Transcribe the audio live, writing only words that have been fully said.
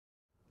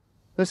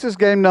This is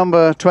game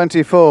number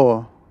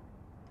 24.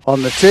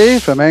 On the tee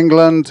from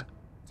England,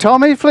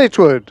 Tommy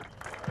Fleetwood.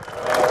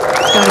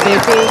 It's going to be a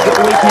big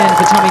weekend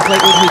for Tommy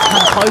Fleetwood, who's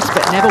come close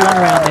but never won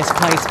around this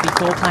place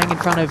before, playing in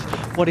front of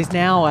what is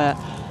now a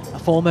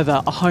form of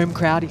a home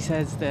crowd. He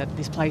says that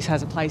this place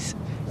has a place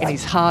in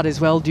his heart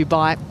as well.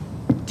 Dubai,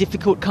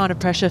 difficult kind of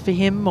pressure for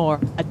him, or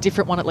a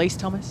different one at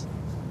least, Thomas?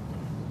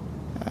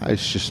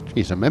 It's just,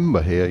 he's a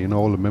member here, you know,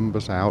 all the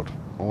members out,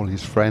 all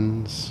his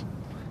friends.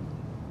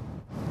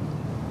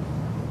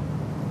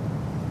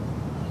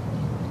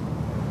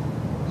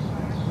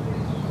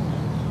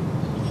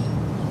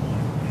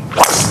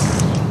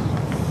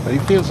 But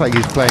he feels like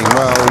he's playing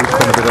well. We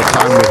spent a bit of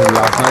time with him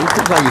last night. He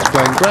feels like he's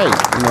playing great,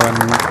 you know,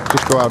 and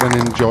just go out and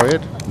enjoy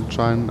it and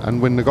try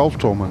and win the golf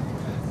tournament.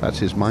 That's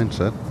his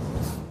mindset.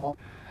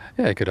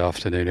 Yeah, good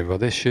afternoon,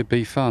 everybody. This should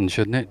be fun,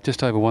 shouldn't it?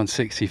 Just over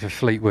 160 for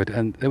Fleetwood,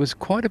 and there was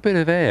quite a bit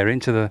of air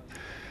into the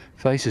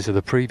faces of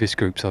the previous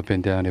groups I've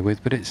been down here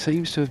with, but it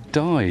seems to have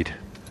died.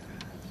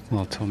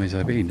 Well, Tommy's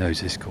over, he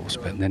knows this course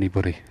better than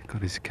anybody.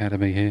 Got his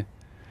academy here.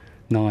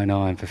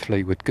 9-iron for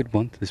Fleetwood. Good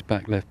one to this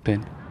back left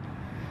pin.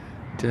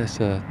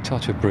 Just a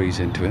touch of breeze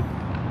into it.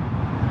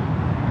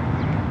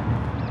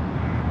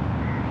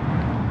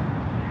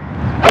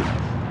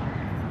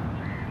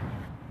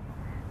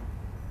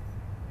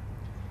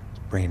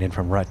 Bringing in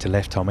from right to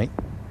left, Tommy.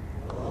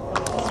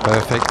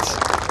 Perfect.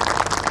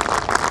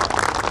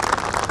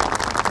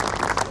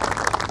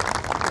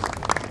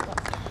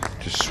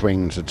 Just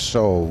swings it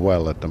so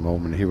well at the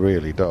moment, he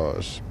really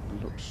does.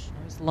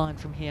 There's the line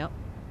from here.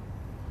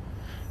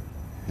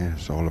 Yeah,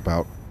 it's all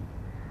about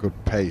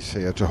good pace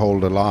here to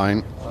hold the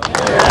line.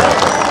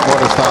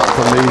 What a start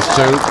from these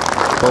two.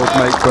 Both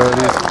make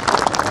birdies.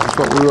 That's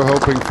what we were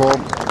hoping for.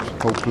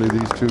 Hopefully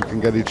these two can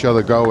get each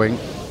other going.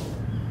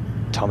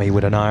 Tommy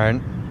with an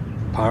iron.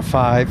 Par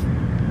 5.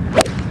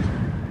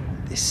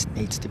 This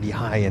needs to be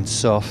high and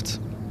soft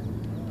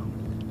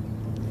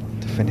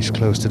to finish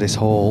close to this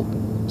hole.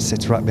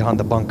 Sits right behind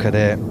the bunker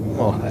there.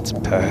 Oh, that's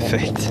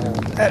perfect.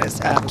 That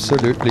is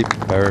absolutely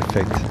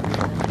perfect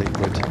from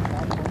Fleetwood.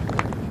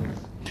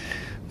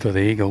 For the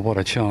eagle, what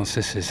a chance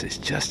this is. It's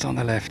just on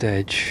the left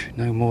edge,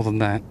 no more than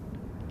that.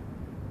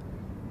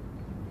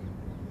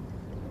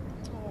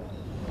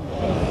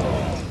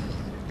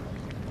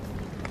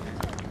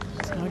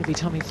 It's going to be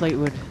Tommy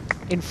Fleetwood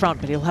in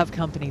front, but he'll have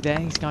company there.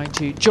 He's going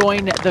to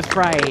join the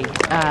fray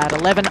at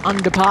 11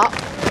 under par.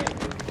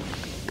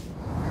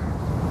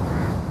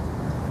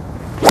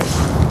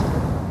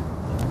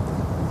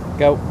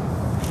 Go.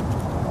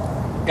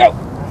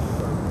 Go.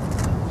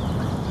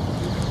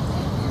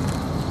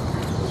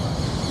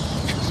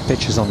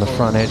 Pitches on the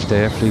front edge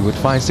there. Fleetwood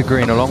finds the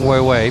green a long way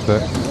away,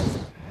 but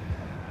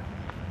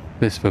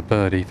This for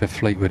birdie for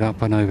Fleetwood,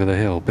 up and over the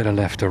hill. Bit of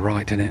left to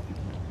right in it.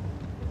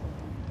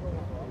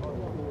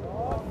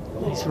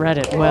 He's read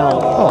it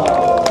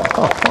well.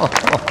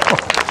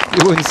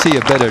 You wouldn't see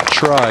a better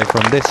try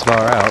from this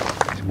far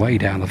out. He's way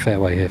down the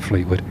fairway here,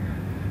 Fleetwood.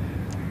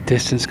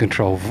 Distance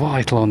control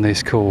vital on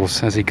this course.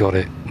 Has he got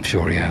it? I'm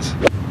sure he has.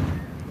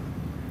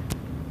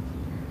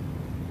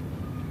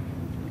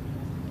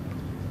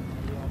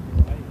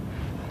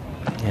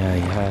 Yeah,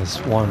 he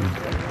has one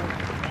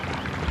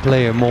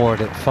player more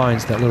that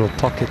finds that little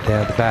pocket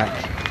there at the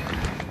back.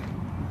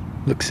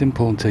 Look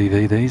simple on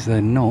TV, these,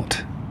 they're not.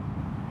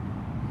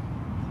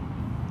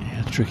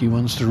 Yeah, tricky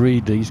ones to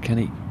read these. Can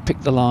he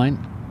pick the line?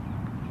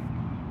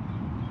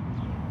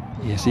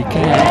 Yes, he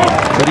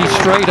can. But he's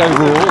straight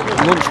overall.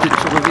 Launched it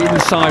sort of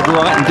inside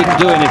right and didn't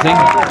do anything.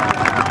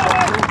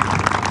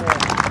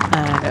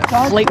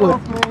 And Fleetwood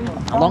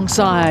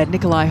alongside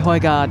Nicolai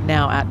Højgaard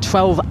now at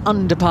 12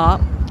 under par,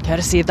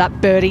 courtesy of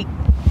that birdie.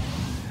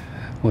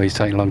 Well, he's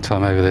taking a long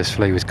time over this,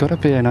 Fleetwood's got to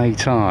be an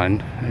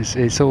 8-iron.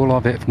 It's all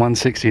of it,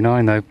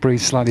 169 though,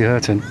 breeze slightly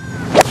hurting.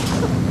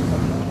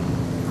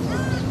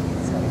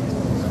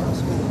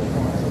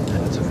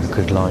 That's a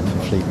good line for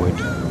Fleetwood.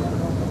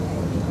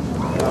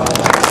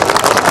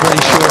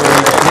 Pretty sure he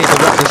made the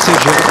right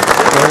decision,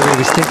 whatever he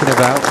was thinking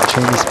about.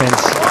 Jamie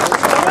Spence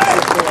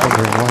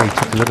wondering why he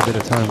took a little bit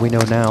of time. We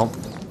know now.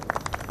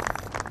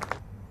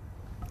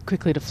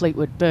 Quickly to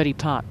Fleetwood, birdie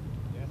putt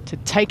to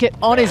take it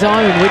on his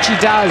own, which he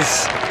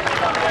does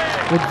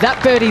with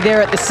that birdie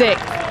there at the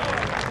sixth.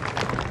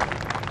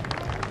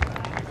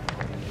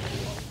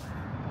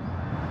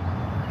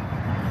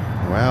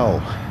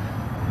 Well,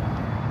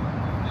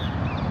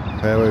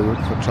 fairway wood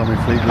for Tommy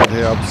Fleetwood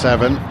here, up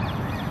 7.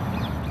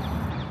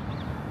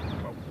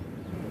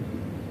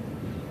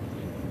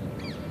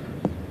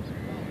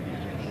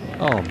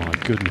 Oh my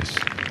goodness.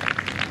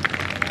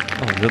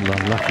 Oh, a little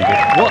unlucky,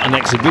 but what an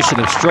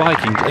exhibition of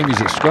striking. Jamie's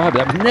described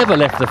it. I've never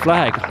left the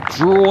flag.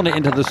 Drawn it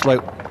into the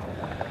slope.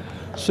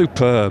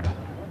 Superb.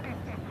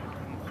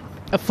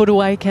 A foot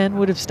away, Ken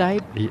would have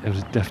stayed. It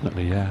was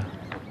definitely, yeah.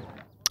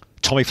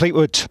 Tommy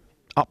Fleetwood,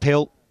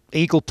 uphill,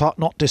 eagle putt,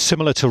 not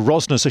dissimilar to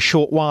Rosner's a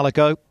short while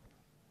ago.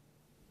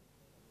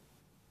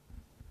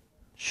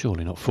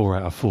 Surely not 4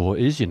 out of 4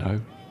 is, you know.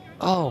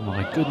 Oh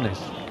my goodness.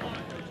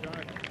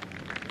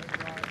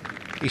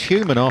 He's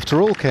human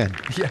after all, Ken.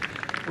 Yeah,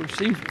 We've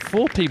seen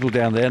 4 people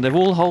down there and they've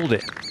all holed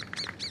it.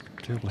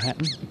 It will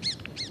happen.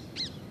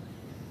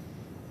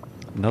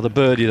 Another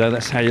birdie though,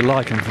 that's how you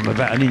like them, from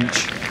about an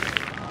inch.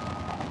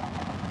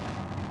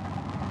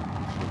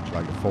 Looks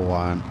like a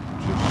 4-iron.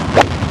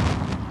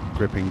 Just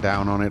gripping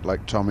down on it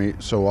like Tommy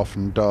so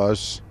often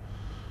does.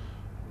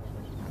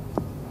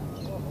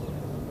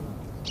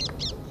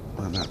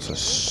 And that's a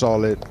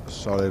solid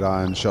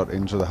iron shot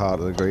into the heart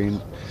of the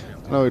green.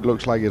 I know it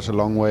looks like it's a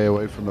long way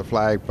away from the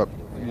flag, but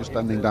when you're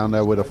standing down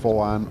there with a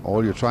 4-iron,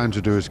 all you're trying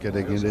to do is get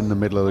it in the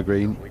middle of the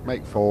green,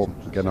 make 4,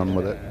 get on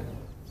with it.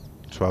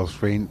 12th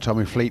green,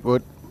 Tommy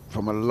Fleetwood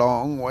from a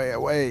long way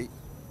away.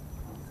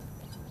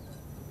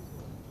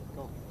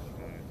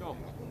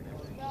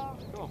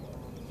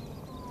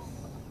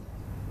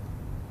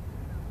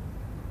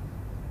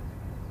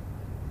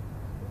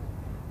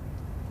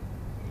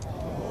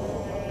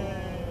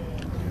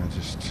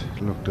 Just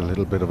looked a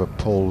little bit of a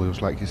pull. It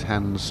was like his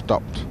hands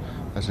stopped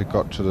as it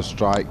got to the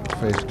strike.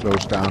 Face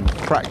closed down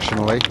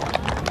fractionally.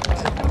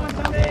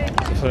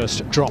 The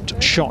first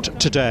dropped shot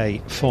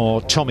today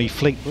for Tommy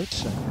Fleetwood.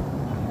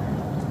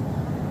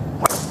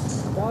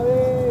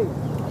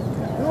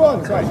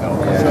 Down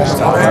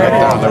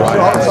the right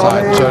hand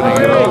side,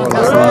 turning it over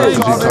like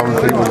that. Tommy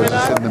Fleetwood was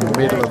just in the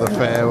middle of the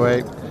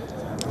fairway.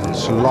 And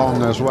it's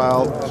long as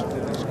well.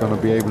 He's going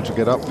to be able to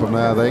get up from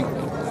there, I think.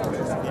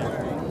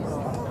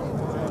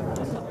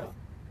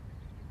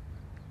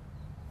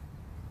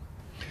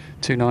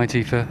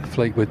 .290 for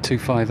Fleetwood,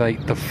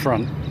 258 the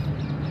front.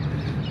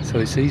 So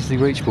it's easily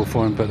reachable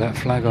for him, but that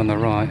flag on the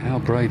right, how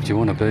brave do you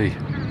want to be?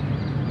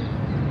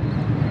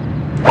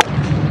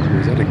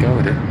 He's had a go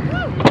at it.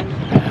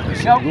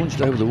 He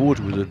launched over the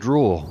water with a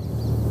draw.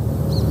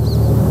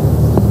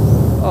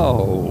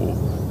 Oh,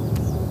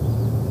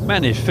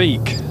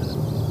 magnifique.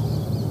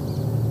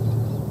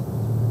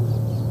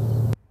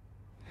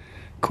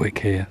 Quick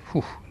here.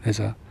 Whew,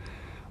 there's a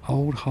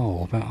old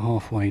hole about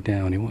halfway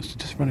down. He wants to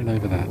just run it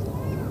over that.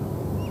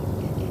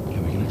 Yeah,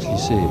 we can actually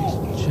see it.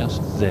 It's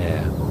just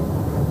there.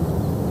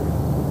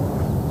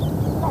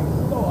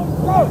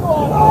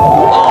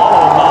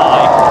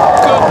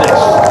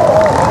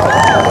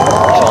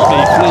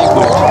 Tommy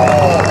Fleetwood.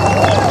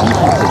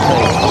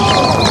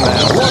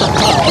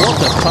 What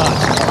a putt.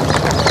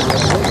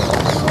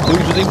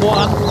 Who's within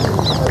 1?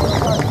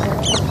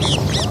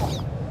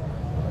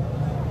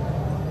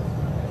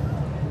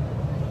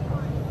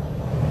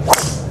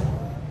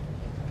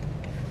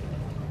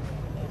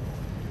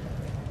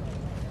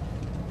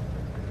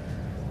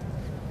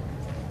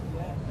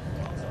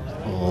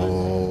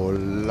 Oh,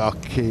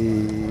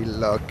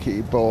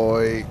 lucky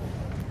boy.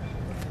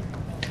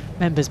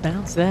 Members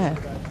bounce there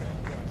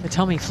for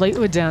Tommy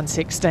Fleetwood, down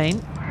 16.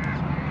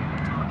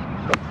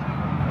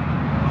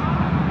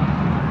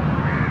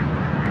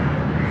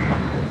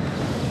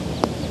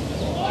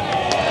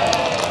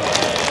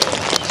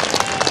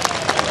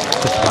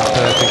 Just about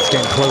perfect. It's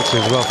getting closer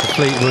as well for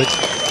Fleetwood.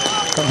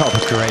 Another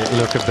great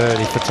look at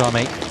birdie for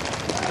Tommy.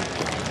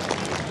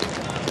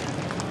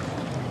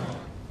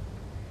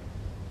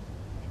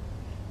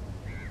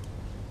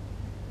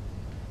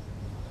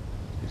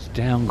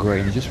 Down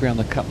green, just around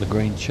the cut the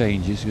green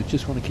changes. You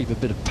just want to keep a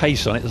bit of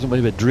pace on it, doesn't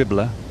want to be a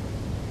dribbler.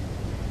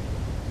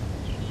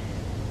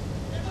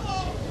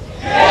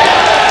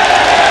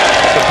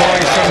 The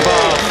boys from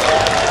Bath.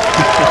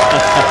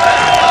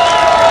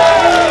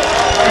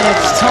 And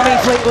it's Tommy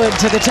Fleetwood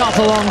to the top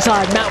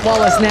alongside Matt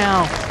Wallace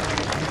now.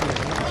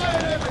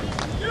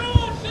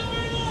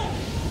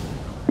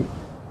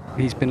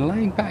 He's been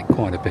laying back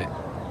quite a bit,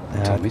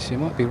 Tommy, so you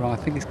might be right.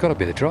 I think it's got to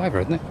be the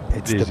driver, isn't it?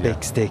 It's the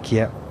big stick,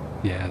 yeah.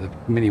 Yeah, the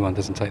mini one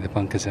doesn't take the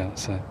bunkers out,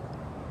 so.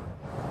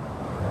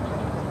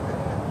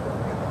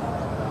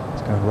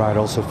 It's going right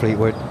also,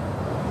 Fleetwood.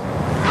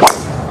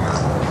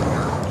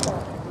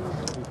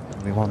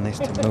 We want this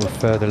to move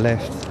further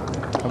left.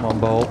 Come on,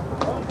 ball.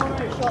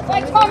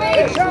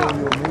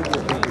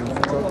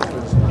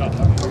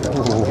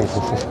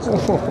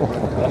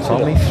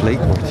 Tommy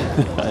Fleetwood.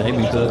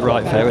 Aiming for the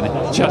right fairway,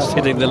 just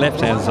hitting the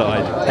left-hand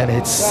side. And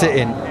it's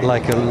sitting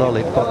like a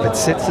lollipop. It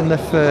sits in the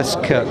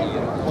first cut.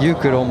 You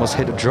could almost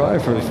hit a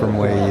driver from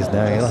where he is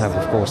now. He'll have,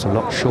 of course, a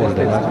lot shorter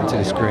than that into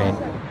the screen.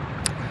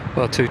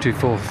 Well,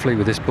 224 for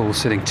Fleetwood. This ball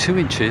sitting 2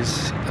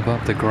 inches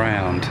above the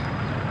ground.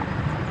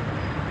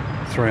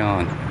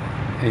 3-iron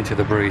into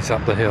the breeze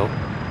up the hill.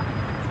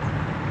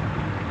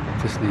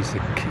 Just needs to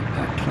keep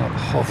that club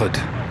hovered.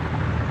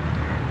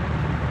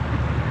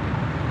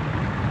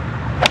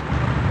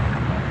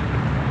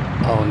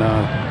 Oh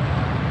no.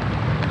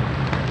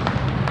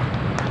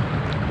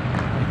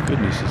 My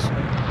goodness,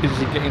 is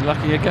he getting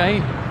lucky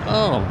again?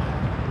 Oh.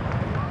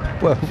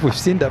 Well, we've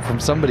seen that from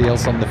somebody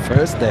else on the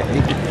first day,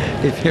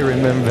 if you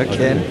remember,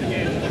 Ken.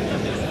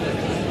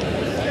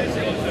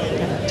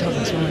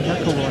 Thomas Rory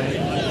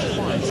McIlroy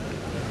twice.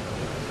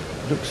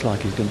 Looks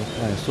like he's going to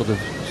play a sort of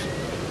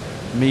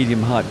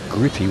medium-height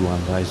grippy one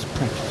by his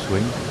practice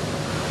swing.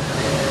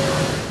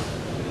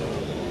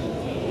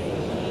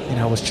 You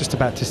know, I was just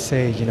about to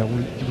say, you know,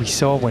 we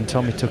saw when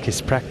Tommy took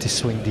his practice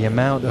swing the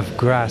amount of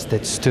grass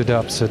that stood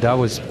up, so that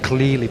was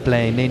clearly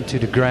playing into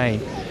the grain,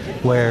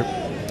 where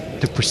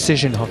the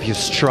precision of your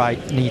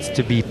strike needs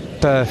to be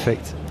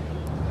perfect.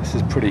 This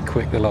is pretty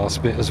quick, the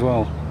last bit as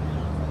well.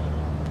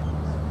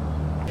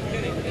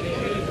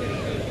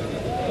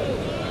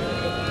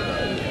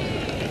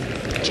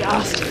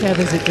 Just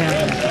feathers it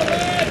down.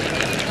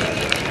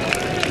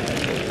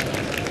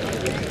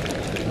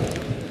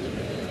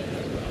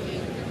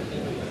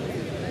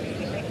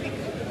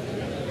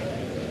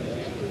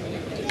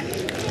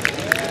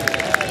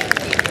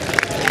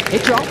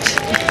 It dropped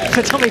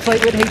for Tommy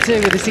Fleetwood, he too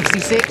with a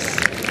 66.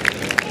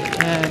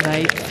 And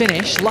they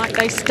finish like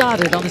they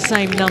started on the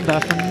same number,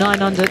 from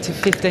 9 under to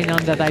 15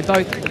 under. They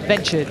both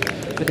ventured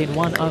within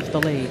one of the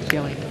lead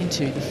going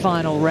into the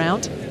final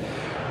round.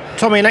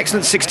 Tommy, an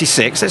excellent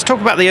 66. Let's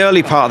talk about the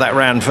early part of that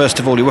round first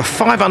of all. You were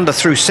 5 under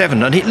through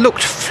 7 and it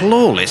looked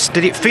flawless.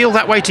 Did it feel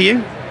that way to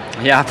you?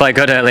 Yeah, I played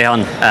good early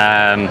on.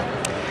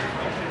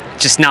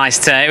 Just nice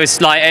to, it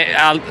was like,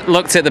 I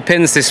looked at the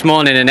pins this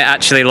morning and it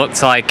actually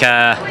looked like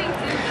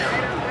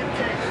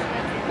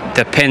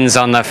the pins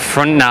on the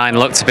front 9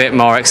 looked a bit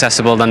more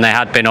accessible than they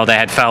had been, or they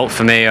had felt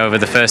for me over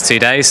the first 2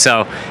 days.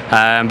 So,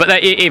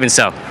 but even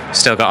so,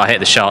 still got to hit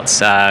the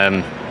shots.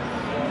 Yeah,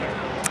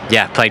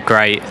 played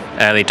great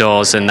early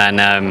doors, and then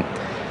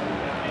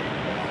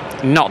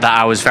not that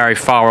I was very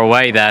far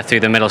away there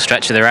through the middle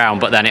stretch of the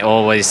round, but then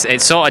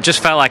it sort of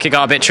just felt like it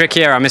got a bit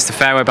trickier. I missed the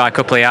fairway by a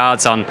couple of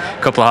yards on a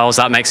couple of holes.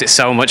 That makes it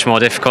so much more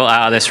difficult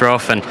out of this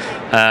rough, and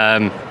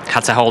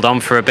had to hold on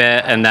for a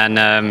bit, and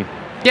then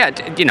yeah,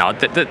 you know,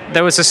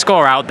 there was a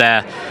score out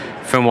there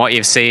from what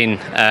you've seen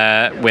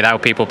with how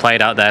people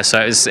played out there, so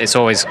it's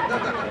always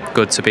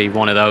good to be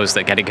one of those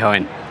that get it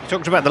going. You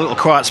talked about the little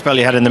quiet spell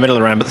you had in the middle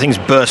of the round, but things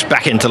burst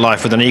back into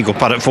life with an eagle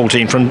putt at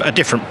 14 from a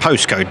different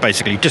postcode,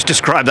 basically. Just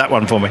describe that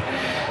one for me.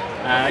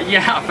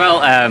 Yeah, I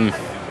felt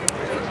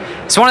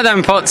it's one of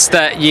them putts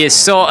that you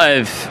sort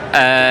of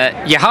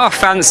you half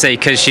fancy,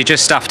 because you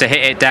just have to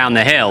hit it down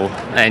the hill,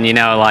 and you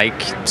know,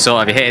 like,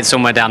 sort of you hit it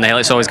somewhere down the hill,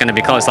 it's always going to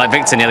be close. Like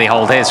Viktor nearly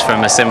holed his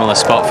from a similar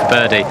spot for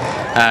birdie,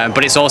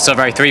 but it's also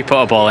very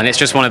three-puttable, and it's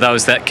just one of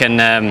those that can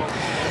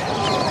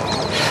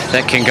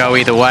go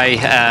either way.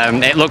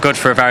 It looked good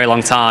for a very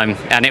long time,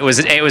 and it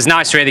was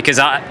nice really, because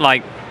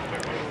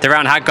the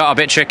round had got a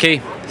bit tricky.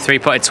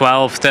 3-putted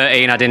 12,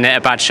 13, I didn't hit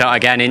a bad shot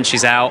again,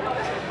 inches out,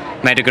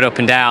 made a good up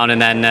and down,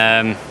 and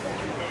then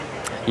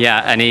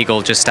yeah, an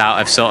eagle just out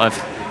of sort of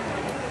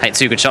hit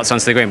 2 good shots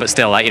onto the green, but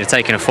still, like, you'd have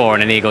taken a 4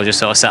 and an eagle just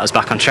sort of set us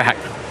back on track.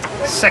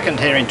 Second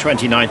here in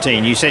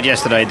 2019. You said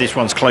yesterday this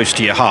one's close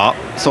to your heart.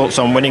 Thoughts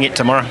on winning it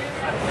tomorrow?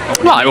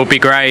 Well, it would be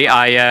great.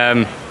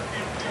 I'm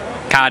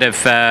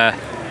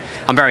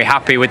very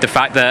happy with the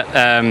fact that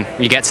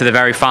you get to the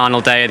very final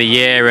day of the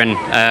year, and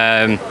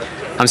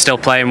I'm still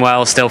playing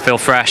well, still feel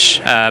fresh,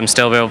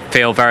 still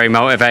feel very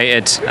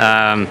motivated,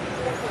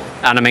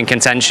 and I'm in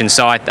contention.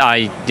 So I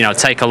you know,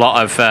 take a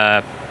lot of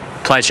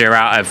pleasure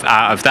out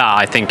of that.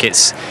 I think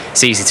it's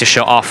easy to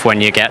shut off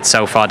when you get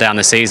so far down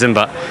the season,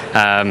 but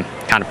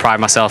kind of pride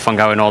myself on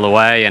going all the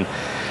way. And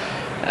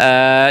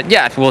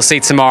yeah, we'll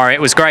see tomorrow.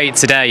 It was great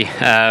today.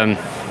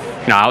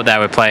 You know, out there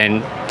we're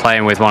playing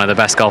with one of the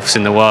best golfers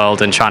in the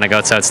world and trying to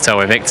go toe-to-toe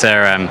with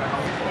Viktor.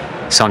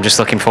 So I'm just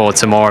looking forward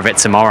to more of it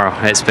tomorrow.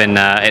 It's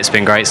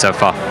been great so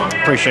far.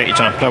 Appreciate your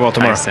time. Play well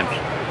tomorrow. Thanks,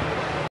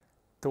 Tim.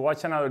 To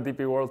watch another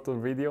DP World Tour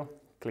video,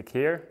 click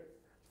here,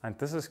 and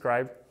to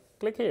subscribe,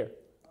 click here.